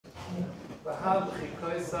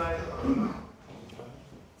Rosenberg-בהר-בחוקותי.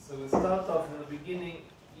 So we start off in the beginning,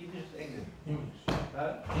 Yiddish, English.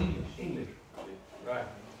 English. Right.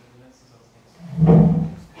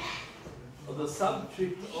 The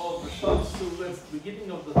subject of the Shot Surah, the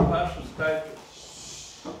beginning of the Parshas title,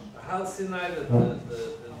 Har Sinai, the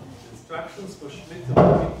instructions for Shemitah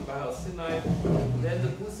were given by Har Sinai. Then the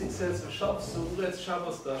Pusik says, Shot Surah,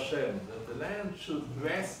 Shabbos Hashem, that the land should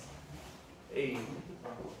rest a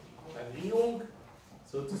Riyung,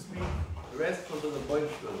 so to speak, rest under the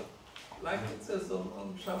Boinshul, like it says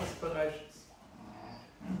on Shabbos Parashas.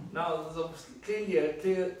 Now, there's obviously clearly a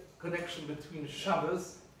clear connection between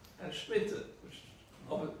Shabbos and Shemitah, which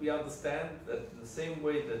we understand that in the same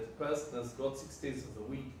way that a person has got 6 days of the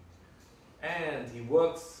week and he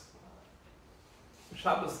works,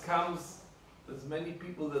 Shabbos comes, there's many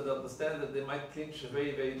people that understand that they might clinch a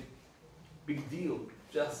very, very big deal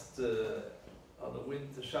just on the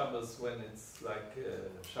winter Shabbos when it's like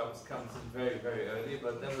Shabbos comes in very, very early,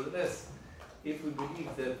 but nevertheless, if we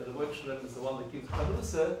believe that the Rabbi is the one that gives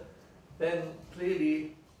Panusa, then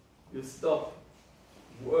clearly you stop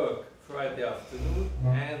work Friday afternoon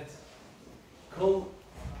and Kol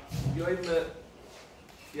Yoime,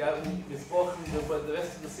 but the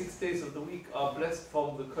rest of the 6 days of the week are blessed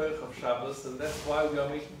from the Koich of Shabbos, and that's why we are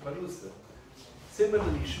making Panusa.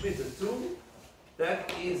 Similarly, Shemitah too,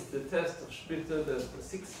 that is the test of Shemitah, that the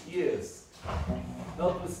 6 years,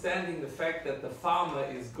 notwithstanding the fact that the farmer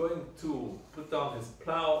is going to put down his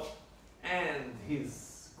plow and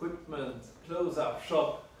his equipment, close up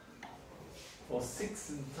shop for 6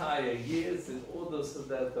 entire years in order so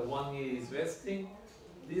that the 1 year is resting,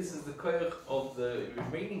 this is the koich of the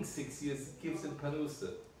remaining 6 years it gives in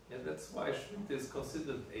Panusa. And that's why Shemitah is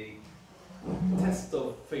considered a test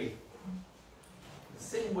of faith. The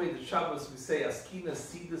same way the Shabbos we say Askina,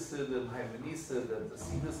 Sidus, and Haimanisa, that the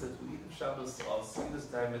Sidus that we eat in Shabbos are Sidus,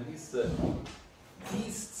 Haimanisa,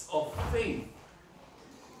 feasts of faith.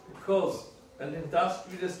 Because an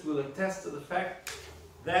industrialist will attest to the fact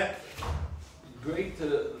that the greater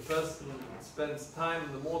the person spends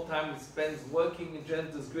time, the more time he spends working,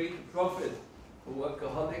 engenders greater profit. A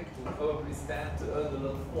workaholic will probably stand to earn a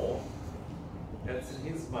lot more. That's in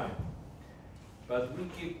his mind. But we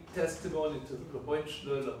give testimony to the Rabbi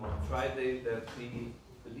Shalom on Friday that we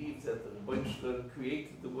believe that the Rabbi Shalom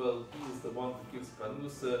created the world. He is the one who gives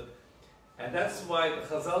Panusa. And that's why the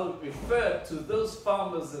Chazal refer to those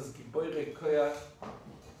farmers as Giboirei Koyach,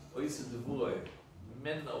 Oise Devuroi,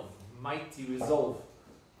 men of mighty resolve,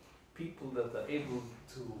 people that are able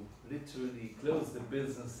to literally close their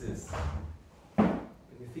businesses.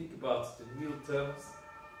 When you think about it in real terms,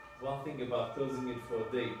 one thing about closing it for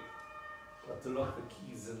a day, but to lock the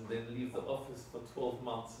keys and then leave the office for 12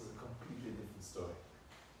 months is a completely different story.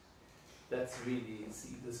 That's really,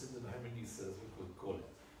 see, this is the Haimanisa, as we could call it.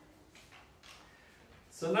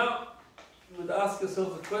 So now, you would ask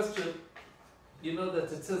yourself the question, you know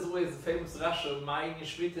that it says always the famous Rasha, Ma'in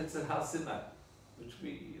Yishvit Etzel Har Sinai, which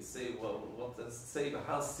we say, well, what does it say about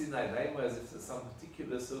Har Sinai? As if there's some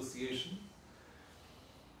particular association.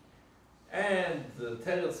 And the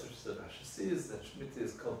teretz which the Rashi says that Shemitah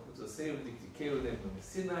is called Putoseu Diktikeu Dem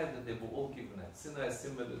Sinai, that they were all given at Sinai.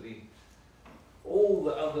 Similarly, all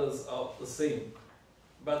the others are the same.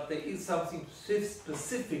 But there is something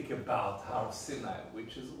specific about Har Sinai,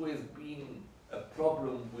 which has always been a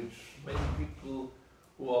problem which many people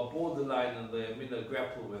who are borderline and they are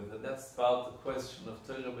grapple with, and that's about the question of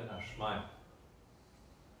Torah ben Hashmaim.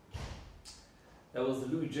 That was the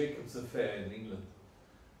Louis Jacobs affair in England,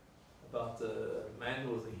 about a man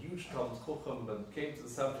who was a huge Talmud Chochem, but came to the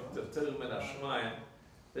subject of Torah ben Hashmaim.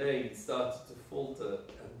 There he started to falter,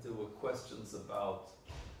 and there were questions about,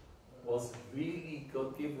 was it really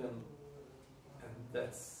God-given? And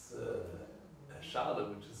that's a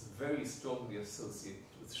Shada which is very strongly associated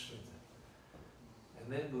with Shemitah.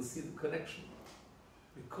 And then we'll see the connection.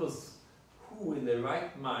 Because who in their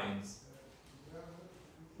right minds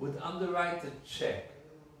would underwrite a check,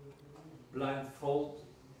 blindfold,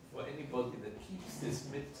 for anybody that keeps this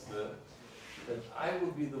mitzvah, that I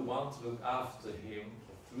will be the one to look after him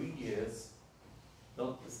for 3 years,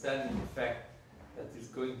 notwithstanding the fact that he's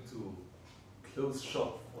going to close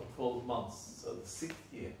shop for 12 months, so the 6th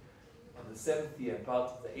year and the 7th year,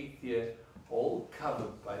 part of the 8th year, all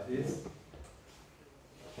covered by this.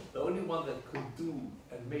 The only one that could do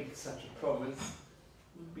and make such a promise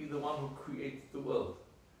would be the one who created the world.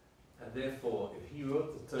 And therefore, if he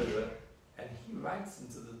wrote the Torah, and he writes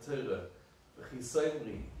into the Torah,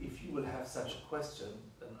 if you will have such a question,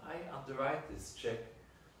 then I underwrite this check,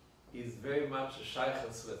 is very much a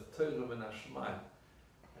shaykhas with Torah ben Hashmaim.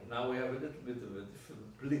 And now we have a little bit of a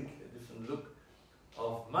different blick, a different look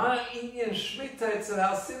Shmita etzel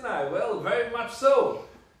Har Sinai. Well, very much so.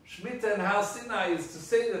 Shmita and Har Sinai is to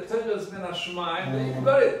say that Torah is min Hashemaim, then you've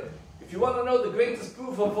got it. If you want to know the greatest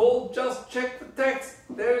proof of all, just check the text.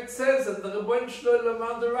 There it says, and the Rebbein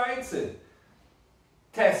Shlomo writes it.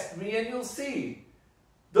 Test me and you'll see.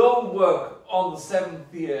 Don't work on the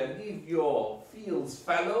 7th year, leave your fields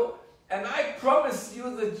fallow, and I promise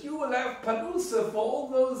you that you will have panusa for all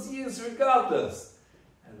those years regardless.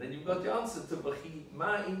 And then you've got your answer to Bachi,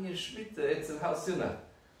 Ma inyan Shmita etzel Har Sinai.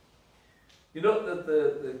 You know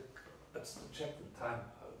that let's check the time.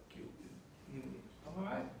 All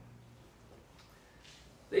right.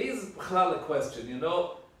 There is a question, you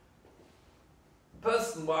know. A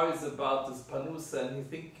person worries about this panusa and he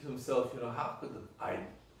thinks to himself, you know, how could I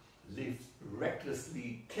live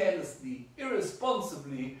recklessly, carelessly,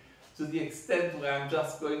 irresponsibly to the extent where I'm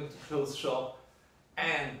just going to close shop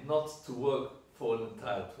and not to work for an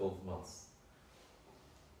entire 12 months?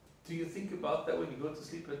 Do you think about that when you go to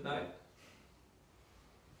sleep at night?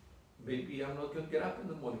 Maybe I'm not going to get up in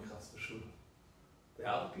the morning, chas v'shula. There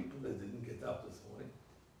are people that didn't get up this morning.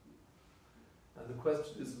 And the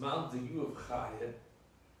question is, man, do you of Chaya,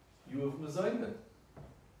 you of Mezoynet?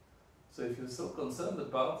 So if you're so concerned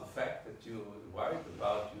about the fact that you're worried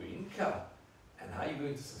about your income and how you're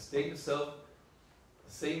going to sustain yourself,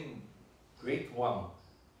 the same great one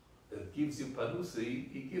that gives you panusa,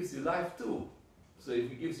 he gives you life too. So if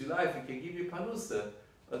he gives you life, he can give you panusa,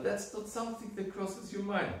 but that's not something that crosses your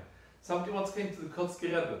mind. Somebody once came to the Kotzke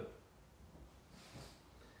Rebbe,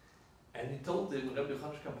 and he told him, Rebbe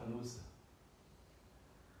Chanshka panusa.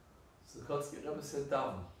 So the Kotzke Rebbe said,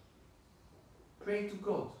 down, pray to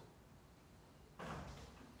God.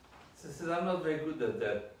 So he said, I'm not very good at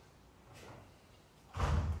that.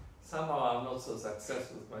 Somehow I'm not so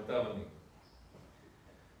successful with my davening.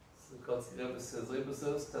 So the Kotzke Rebbe says, Rebbe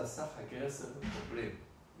says, that's a problem.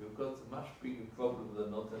 You've got a much bigger problem than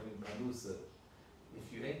not having panusa.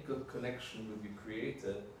 If you ain't got connection with your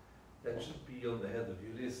Creator, that should be on the head of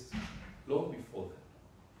your list long before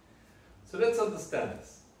that. So let's understand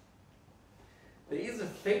this. There is a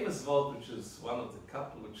famous word which is one of the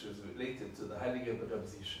couple which is related to the Heilige Rabbi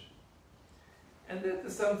Zisha. And that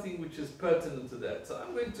is something which is pertinent to that. So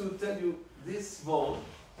I'm going to tell you this word,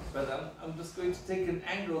 but I'm just going to take an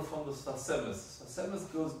angle from the Sfasemes.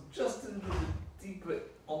 Sfasemes goes just a little bit deeper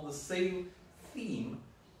on the same theme,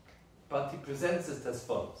 but he presents it as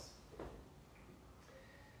follows.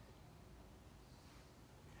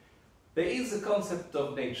 There is a concept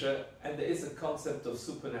of nature and there is a concept of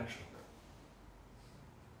supernatural.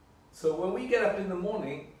 So when we get up in the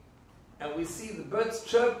morning and we see the birds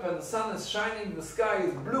chirp and the sun is shining, the sky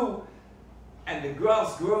is blue and the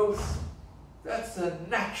grass grows, that's a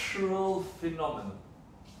natural phenomenon.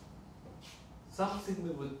 Something we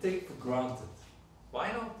would take for granted.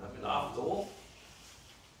 Why not? I mean, after all,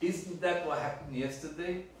 isn't that what happened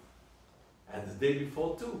yesterday and the day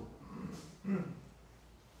before too?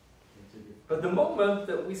 But the moment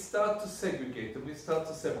that we start to segregate and we start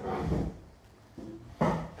to separate,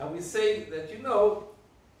 and we say that, you know,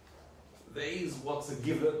 there is what's a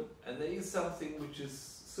given and there is something which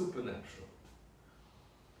is supernatural.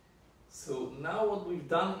 So now what we've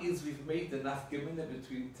done is we've made the nafgemina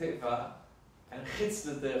between Teva and Chitz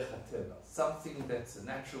L'derech HaTeva, something that's a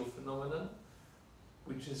natural phenomenon,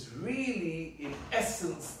 which is really, in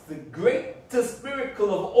essence, the greatest miracle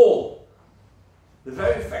of all. The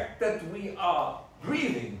very fact that we are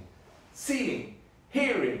breathing, seeing,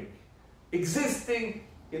 hearing, existing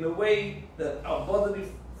in a way that our bodily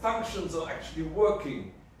functions are actually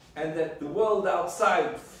working, and that the world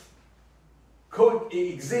outside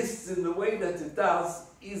exists in the way that it does,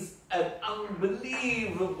 is an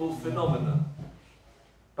unbelievable phenomenon.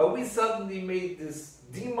 But we suddenly made this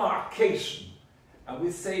demarcation, and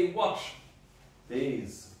we say, watch, there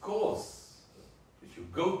is, of course, if you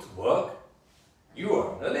go to work, you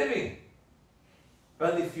earn a living.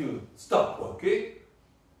 But if you stop working,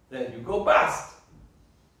 then you go bust.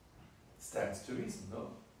 It stands to reason,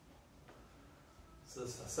 no? So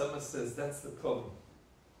Sfasemes says that's the problem.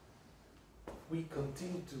 We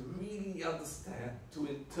continue to really understand, to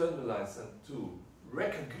internalize and to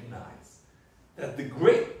recognize that the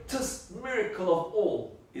greatest miracle of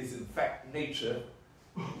all is in fact nature,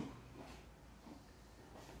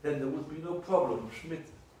 then there would be no problem, Schmidt.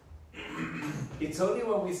 It's only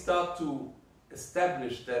when we start to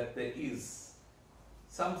establish that there is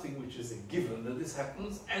something which is a given that this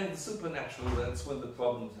happens, and the supernatural, that's when the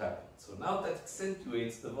problems happen. So now that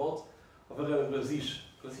accentuates the word of Rabbi Zish,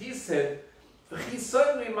 because he said,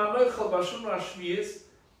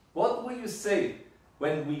 what will you say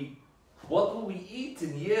when what will we eat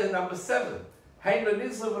in year number 7?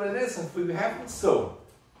 If we haven't sown,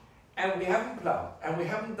 and we haven't plowed, and we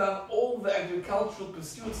haven't done all the agricultural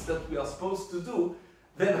pursuits that we are supposed to do,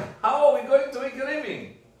 then how are we going to make a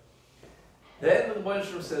living? Then the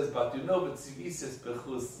Moshe says, but you know,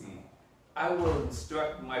 I will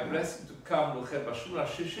instruct my blessing to come,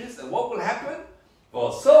 and what will happen?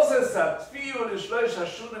 Will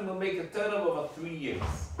make a turnover over 3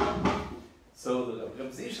 years. So the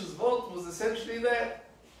Reb Zisha's vote was essentially that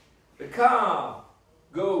the car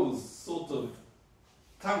goes sort of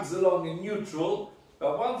tugs along in neutral,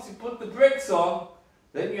 but once you put the brakes on,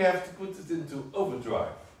 then you have to put it into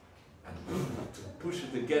overdrive and to push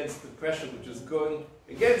it against the pressure which is going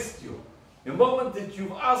against you. The moment that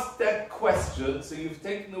you've asked that question, so you've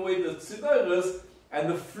taken away the tzinorus and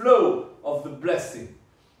the flow of the blessing.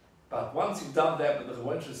 But once you've done that, the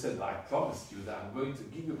Rebbe said, I promised you that I'm going to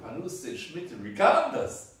give you Panus and Schmitte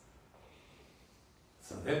regardless.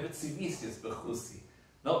 So then with Tzivisius Bechusi,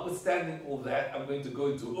 notwithstanding all that, I'm going to go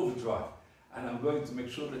into overdrive. And I'm going to make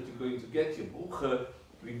sure that you're going to get your Buche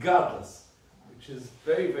regardless. Which is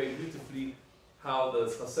very, very beautifully how the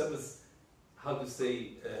Chasemis, how to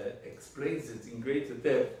say, explains it in greater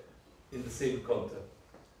depth in the same content.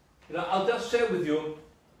 You know, I'll just share with you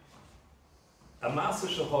a Maaseh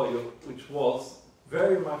Shehoyu, which was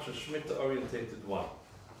very much a Shemitah-orientated one.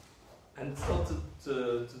 And it's not to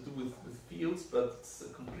do with fields, but it's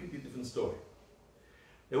a completely different story.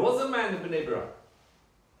 There was a man in Bnei Brak,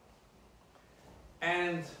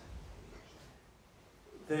 and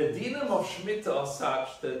the dinam of Shemitah are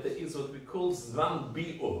such that there is what we call Zvan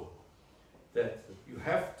Bi'ur, that you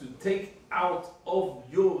have to take out of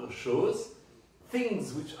your reshus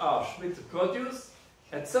things which are Shemitah produce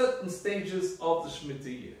at certain stages of the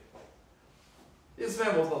Shemitah year. This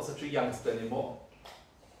man was not such a youngster anymore.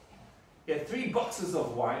 He had 3 boxes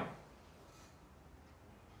of wine.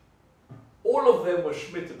 All of them were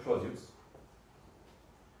Shemitah produce.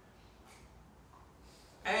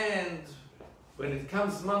 And when it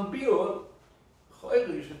comes Man Biur,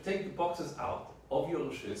 you should take the boxes out of your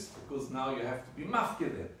reshus because now you have to be mafke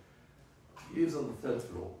them. He lives on the 3rd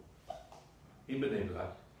floor in Bnei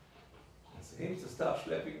Brak. For him to start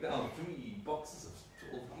schlepping down 3 boxes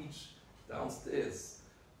of each downstairs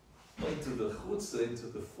into the chutzah, into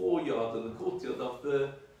the foreyard and the courtyard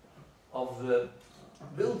of the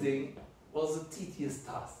building was a tedious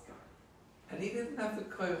task. And he didn't have the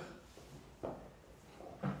koyach.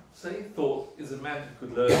 So he thought, is a man who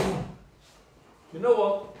could learn. You know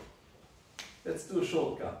what? Let's do a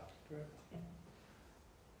shortcut.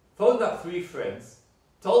 Phoned up 3 friends,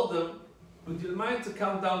 told them, would you mind to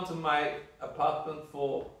come down to my apartment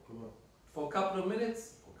for a couple of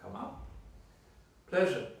minutes? Or come up?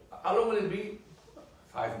 Pleasure. How long will it be?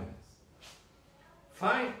 5 minutes.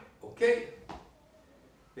 Fine, okay.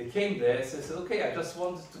 They came there, so I said, okay, I just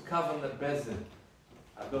wanted to cover the bezin.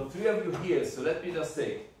 I've got 3 of you here, so let me just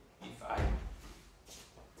say, if I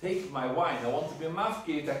take my wine, I want to be a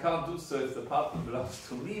mafkid, I can't do so if the apartment belongs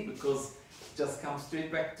to me because it just comes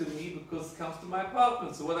straight back to me because it comes to my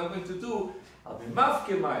apartment. So what I'm going to do, I'll be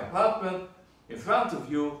mafkid my apartment in front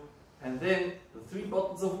of you, and then the 3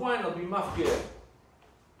 bottles of wine I'll be mafkid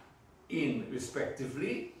in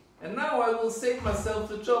respectively. And now I will save myself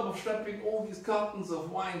the job of schlepping all these cartons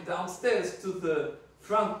of wine downstairs to the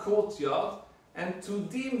front courtyard and to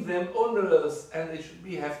deem them onerous, and they should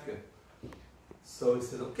be hefke. So he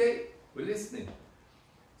said, okay, we're listening.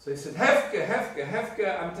 So he said, hefke, hefke,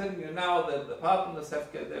 hefke. I'm telling you now that the partner is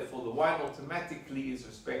hefke, therefore the wine automatically is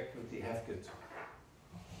respectively hefke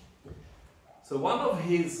too. So one of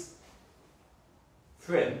his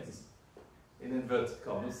friends, in inverted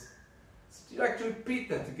commas, said, would you like to repeat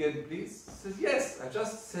that again, please? He says, yes, I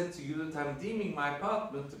just said to you that I'm deeming my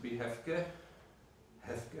apartment to be hefke,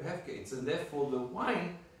 hefke, hefke. And therefore the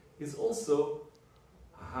wine is also,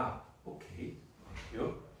 aha, okay, thank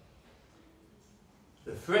you.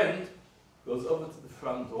 The friend goes over to the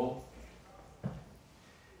front door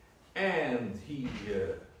and he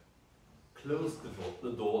closed the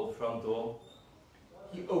front door,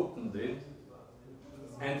 he opened it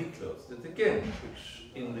and he closed it again, which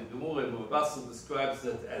in the Gemara in Mubasel describes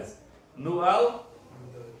it as Nual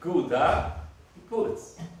Guda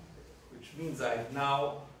Puritz, which means I've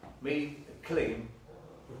now made a claim,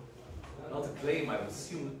 not a claim, I've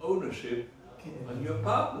assumed ownership on your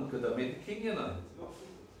apartment because I made a kinyan on it.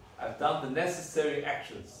 I've done the necessary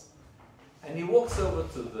actions. And he walks over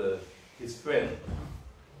to his friend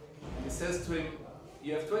and he says to him,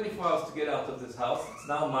 you have 24 hours to get out of this house, it's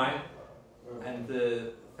now mine, and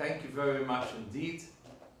thank you very much indeed.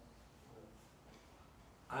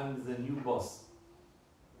 I'm the new boss.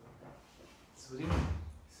 So what do you mean?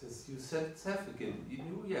 He says, you said Tzefekin. You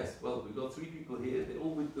knew? Yes. Well, we got 3 people here. They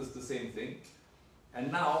all witnessed the same thing. And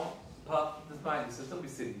now, part of his mind, he says, don't be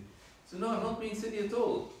silly. So no, I'm not being silly at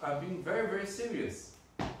all. I'm being very, very serious.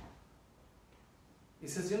 He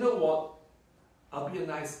says, you know what? I'll be a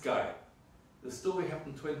nice guy. The story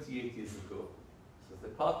happened 28 years ago. So the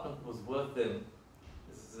apartment was worth then,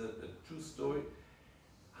 this is a true story,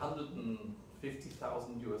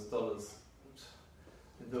 $150,000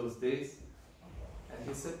 in those days. And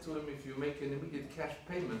he said to him, if you make an immediate cash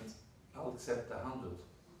payment, I'll accept 100.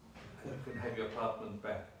 And you can have your apartment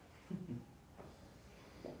back. He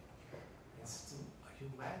said, are you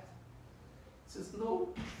mad? He says,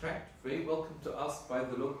 no, in fact, very welcome to ask by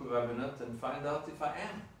the local rabbinate and find out if I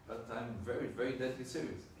am. But I'm very, very deadly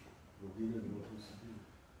serious. The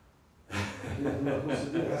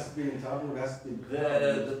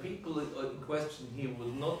people in question here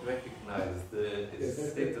would not recognize the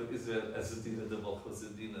state of Israel as a Dina de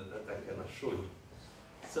Malchusedina, that I can assure you.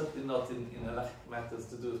 Certainly not in halachic matters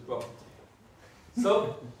to do with property.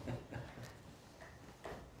 So,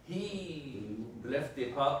 he left the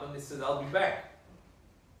apartment. He said, I'll be back.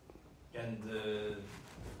 And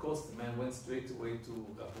of course, the man went straight away to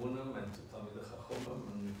Rabbunim and to Talmidei Chachomim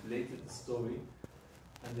and related the story.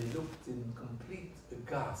 And they looked in complete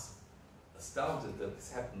aghast, astounded that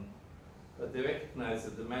this happened. But they recognized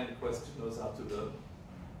that the man in question knows how to learn.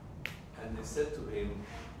 And they said to him,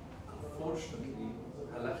 unfortunately,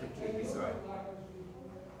 halachically he's right.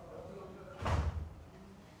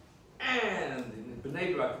 And in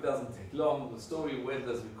Bnei Brak, it doesn't take long. The story went,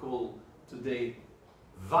 as we call today,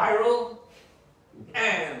 viral.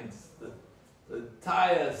 And the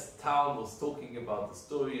entire town was talking about the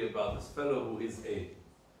story about this fellow who is a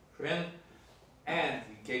friend. And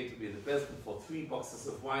he came to be the best. For 3 boxes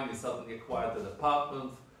of wine, he suddenly acquired an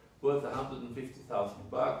apartment worth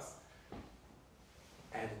 $150,000.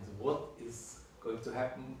 And what is going to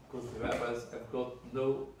happen? Because the rabbis have got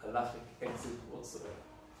no halachic exit whatsoever.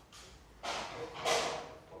 A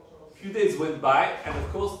few days went by, and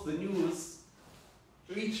of course the news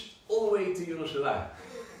reached all the way to Yerushalayim.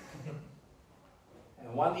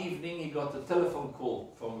 And one evening he got a telephone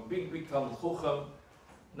call from a big Talmid Chacham,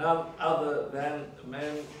 none other than a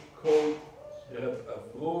man called Rav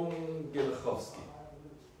Doody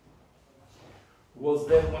who was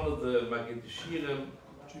then one of the Maggid Shirim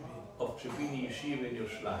of Tribini Yeshiva in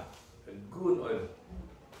Yerushalayim, a good oil.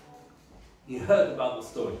 He heard about the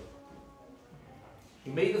story. He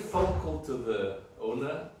made a phone call to the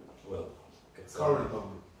owner, well,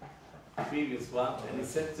 previous one, and he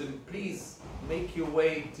said to him, please make your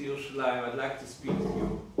way to Yerushalayim, I'd like to speak to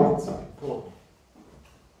you, it's important.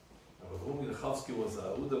 Rabbi Doody was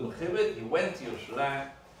a Uda Mechibet. He went to Yerushalayim,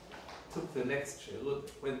 took the next Sherut,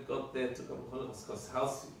 got there, took Rabbi Dody's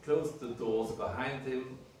house, he closed the doors behind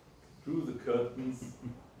him, drew the curtains,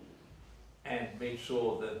 and made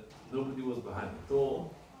sure that nobody was behind the door.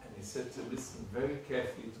 And he said to listen very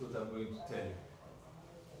carefully to what I'm going to tell you.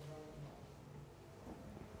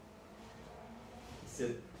 He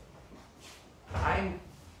said, I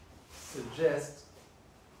suggest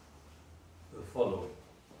the following.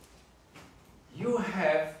 You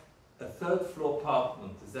have a 3rd floor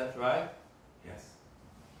apartment, is that right? Yes.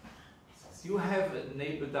 He says, you have a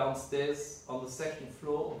neighbor downstairs on the 2nd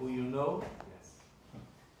floor who you know?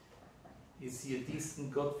 Yes. Is he a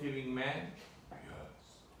decent, God-fearing man?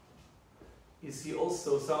 Is he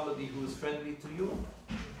also somebody who is friendly to you?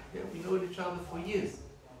 Yeah, we know each other for years.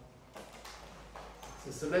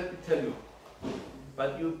 So let me tell you,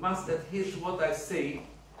 but you must adhere to what I say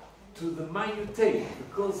to the minute,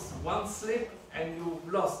 because one slip and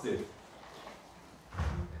you've lost it.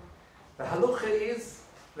 The halacha is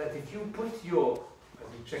that if you put your, and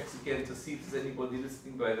he checks again to see if there's anybody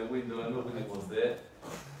listening by the window, and nobody was there,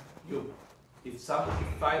 if somebody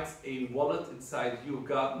finds a wallet inside your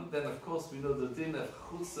garden, then of course we know the din of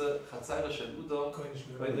chutza chatzayra shel udom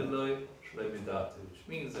koideloi shloi midate, which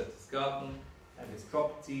means that his garden and his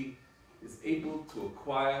property is able to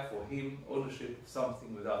acquire for him ownership of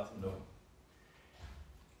something without him knowing.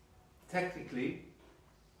 Technically,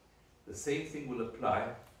 the same thing will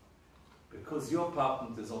apply because your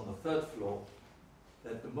apartment is on the 3rd floor,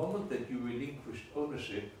 that the moment that you relinquished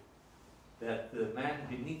ownership, that the man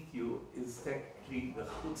beneath you is technically the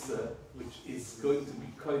chutzah, which is going to be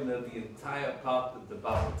koinah the entire apartment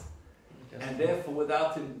above it. And therefore,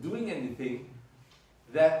 without him doing anything,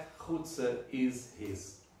 that chutzah is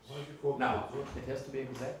his. Now, it has to be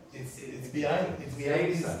exact. It's behind. It's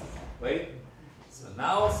behind this. Wait. So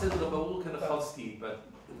now says the Baruch Kanachowski, but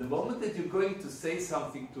the moment that you're going to say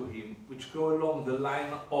something to him, which go along the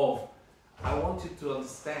line of, I want you to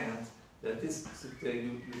understand that this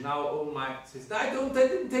you now own my says, I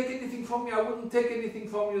didn't take anything from you, I wouldn't take anything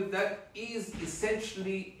from you. That is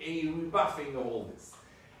essentially a rebuffing of all this.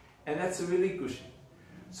 And that's a really cushy.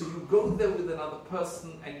 So you go there with another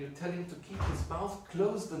person and you tell him to keep his mouth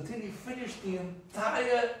closed until he finished the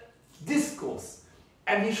entire discourse.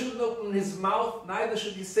 And he shouldn't open his mouth, neither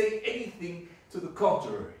should he say anything to the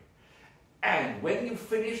contrary. And when you've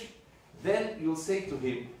finished, then you'll say to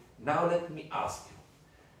him, now let me ask you,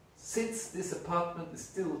 since this apartment is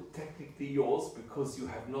still technically yours because you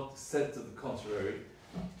have not said to the contrary,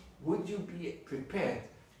 would you be prepared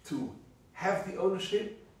to have the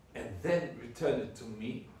ownership and then return it to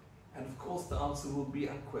me? And of course the answer will be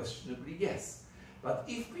unquestionably yes. But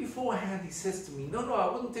if beforehand he says to me, no,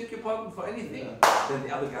 I wouldn't take your apartment for anything, then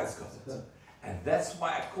the other guy's got it. And that's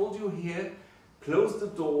why I called you here, close the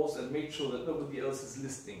doors and make sure that nobody else is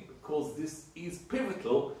listening, because this is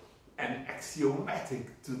pivotal and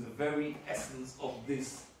axiomatic to the very essence of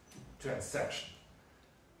this transaction.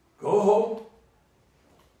 Go home,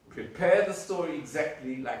 prepare the story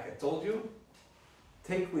exactly like I told you,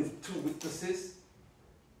 take with 2 witnesses,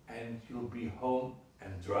 and you'll be home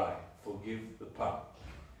and dry. Forgive the pun.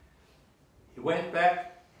 He went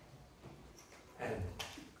back, and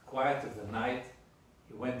quiet of the night,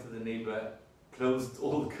 he went to the neighbor, closed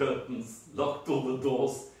all the curtains, locked all the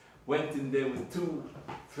doors, went in there with 2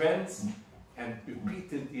 friends, and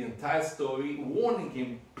repeated the entire story, warning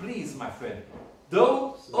him, please, my friend,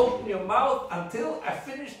 don't open your mouth until I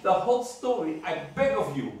finish the whole story. I beg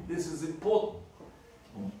of you, this is important.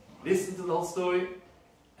 Listen to the whole story,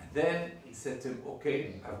 and then he said to him,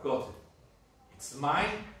 okay, I've got it. It's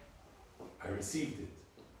mine, I received it.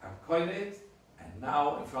 I'm coining it, and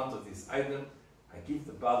now in front of this item, I give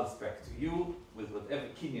the balance back to you with whatever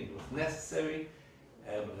kinyan was necessary.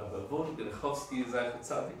 Rabbi Lechovsky,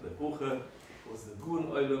 was the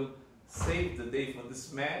Gun Oilum, saved the day for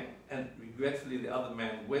this man, and regretfully the other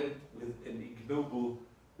man went with an ignoble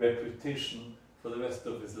reputation for the rest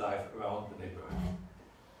of his life around the neighborhood.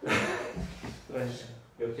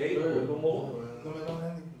 Okay, a little more?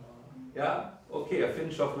 Yeah? Okay, I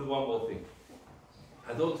finish off with one more thing.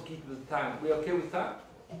 I don't keep the time. We okay with time?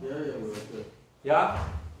 Yeah, we're okay. Yeah?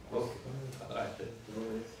 Okay. All right then.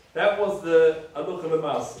 That was the Alucha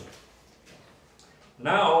L'Maaseh.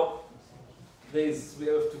 Now, we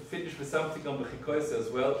have to finish with something on the Chikoise as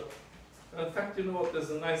well. In fact, you know what? There's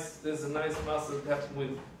a nice Maaseh that happened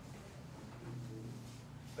with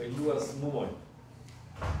Eiluas Mumoy.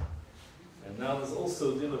 And now there's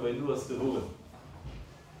also a deal of Eiluas Tevurim.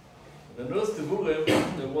 In Eiluas Tevurim,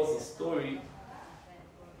 there was a story,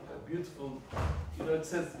 a beautiful, it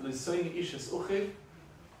says, L'soini ishes uchiv,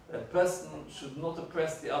 a person should not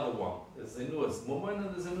oppress the other one. There's Eiluas Mumoy and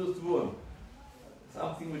there's Eiluas Tevurim.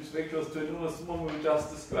 Something which is very close to Eiluas Mumoy we just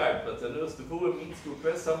described, but Eiluas Tevurim means to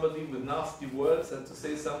oppress somebody with nasty words and to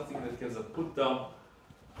say something that gives a put down.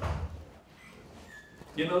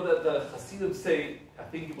 You know that the Hasidim say, I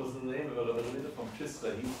think it was in the name of a Rabbi from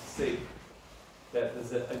Chisra, he used to say that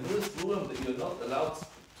there's a Eiluas Tevurim that you're not allowed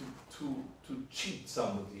to cheat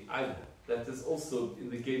somebody either. That is also in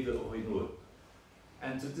the Geder of Einur.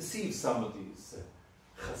 And to deceive somebody.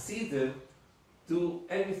 Hasidim do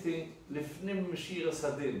everything lifnim meshiras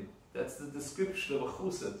hadin. That's the description of a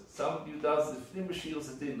chused. Somebody who does lifnim meshiras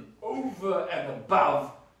hadin, over and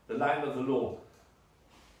above the line of the law.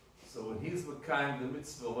 So when he's mekayim the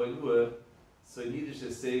mitzvah Einur, so in Yiddish they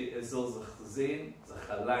say, soll sich sehen, sich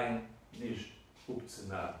allein nicht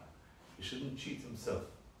upzunahmen. He shouldn't cheat himself.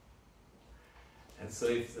 And so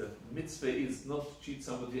if the mitzvah is not to cheat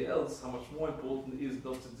somebody else, how much more important it is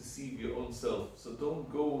not to deceive your own self. So don't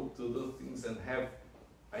go to those things and have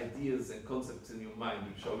ideas and concepts in your mind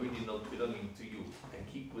which are really not belonging to you, and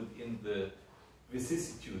keep within the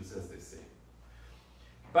vicissitudes, as they say.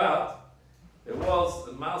 But there was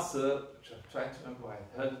a master, which I'm trying to remember, I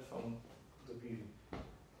heard it from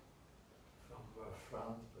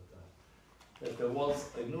France, but that there was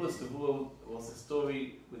a Eiluas Tevurim, was a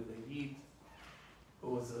story with a Yid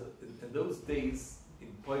who was in those days in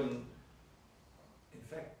Poland. In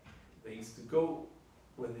fact, they used to go,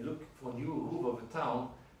 when they looked for a new roof of a town,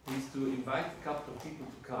 they used to invite a couple of people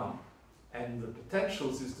to come, and the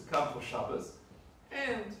potentials used to come for Shabbos,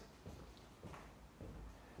 and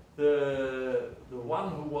the one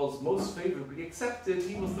who was most favorably accepted,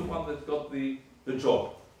 he was the one that got the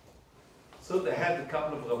job. So they had a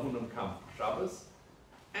couple of Rabbunim come for Shabbos,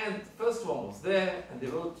 and the first one was there, and they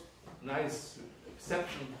wrote nice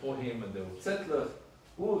reception for him, and they wrote Zettlach,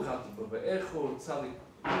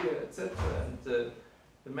 etc. And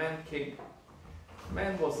the man came. The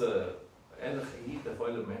man was a Ehrlich Yid, a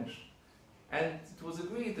Voile Mensch, And it was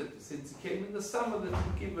agreed that since he came in the summer, that he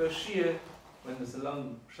would give a shiur when there's a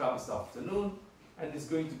long Shabbos afternoon, and he's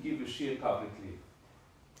going to give a shiur publicly.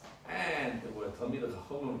 And there were Talmidei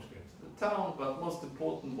Chachamim which came to the town, but most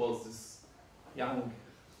important was this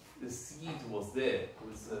Yid was there, who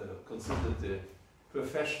was considered a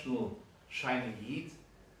professional shiny Yid.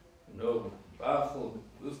 You know, Bachel,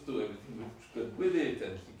 used to everything which went with it,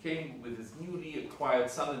 and he came with his newly acquired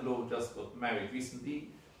son-in-law who just got married recently.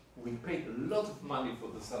 We paid a lot of money for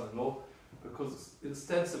the son-in-law because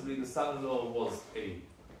ostensibly the son-in-law was a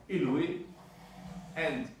Ilui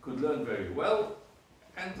and could learn very well.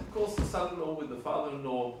 And of course the son-in-law with the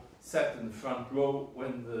father-in-law sat in the front row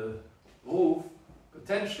when the Rav,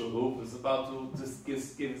 potential Rav, was about to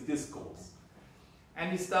give his discourse.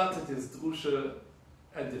 And he started his drusha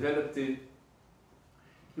and developed it.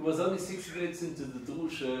 He was only 6 minutes into the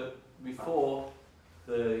drusha before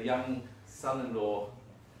the young son-in-law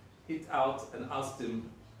hit out and asked him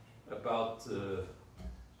about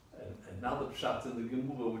another pshat in the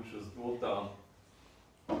Gemara which was brought down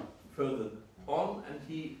further on, and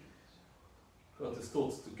he got his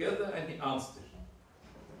thoughts together and he answered it.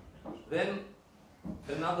 Then,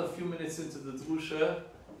 another few minutes into the drusha,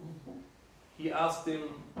 he asked him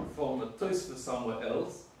from a Tosfos somewhere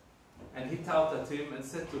else, and he taught at him and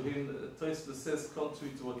said to him, Tosfos says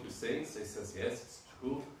contrary to what you say. So he says, yes, it's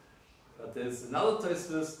true, but there's another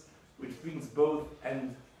Tosfos which brings both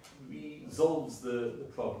and resolves the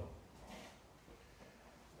problem.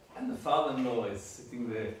 And the father-in-law is sitting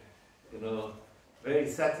there, you know, very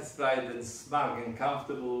satisfied and smug and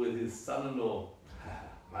comfortable with his son-in-law.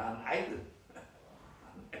 Man, idle.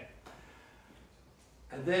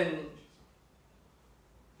 And then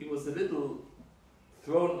he was a little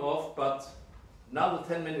thrown off, but another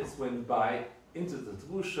 10 minutes went by into the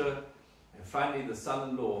drusha, and finally the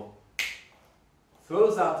son-in-law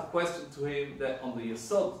throws out a question to him that on the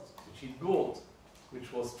yesod which he brought,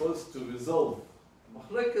 which was supposed to resolve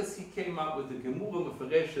Machlekas, he came up with the Gemara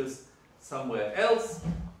Mefereshes somewhere else,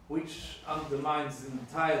 which undermines the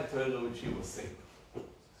entire Torah which he was saying.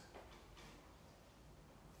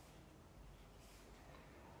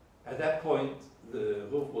 At that point, the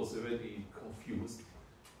Rav was already confused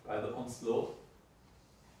by the onslaught.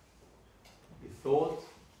 He thought,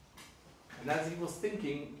 and as he was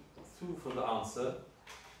thinking through for the answer,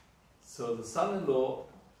 so the son-in-law,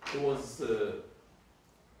 who was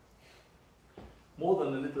more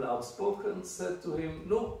than a little outspoken, said to him,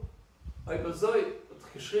 "No, it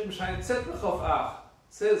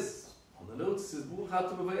says on the notes, it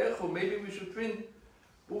says, maybe we should print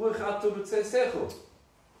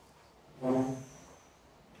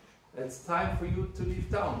it's time for you to leave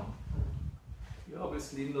town. You're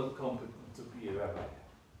obviously not competent to be a rabbi."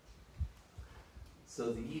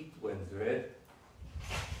 So the Yid went red,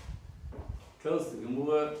 closed the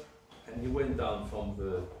Gemara, and he went down from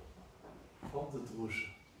the drusha.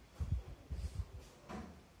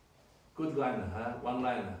 Good liner, huh? One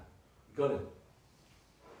liner. Got it.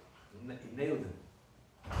 He nailed it.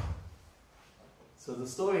 So the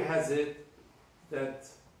story has it that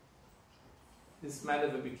this man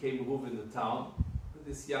never became Rav in the town, but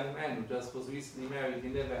this young man who just was recently married, he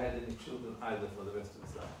never had any children either for the rest of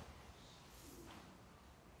his life.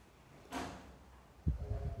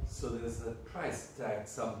 So there's a price tag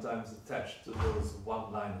sometimes attached to those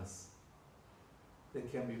one-liners. They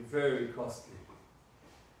can be very costly.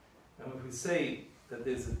 And when we say that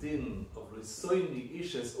there's a din of Risoini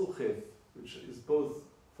Ishes Uchev, which is both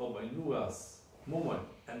from Ainuas Mumon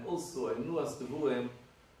and also Ainuas Devurim,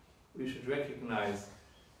 we should recognize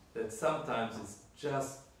that sometimes it's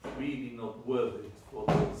just really not worth it for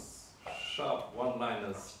those sharp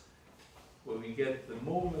one-liners where we get the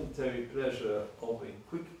momentary pleasure of a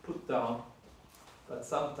quick put-down, but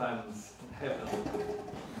sometimes in heaven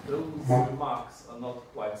those remarks are not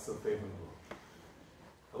quite so favorable.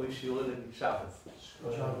 I wish you all a good Shabbos.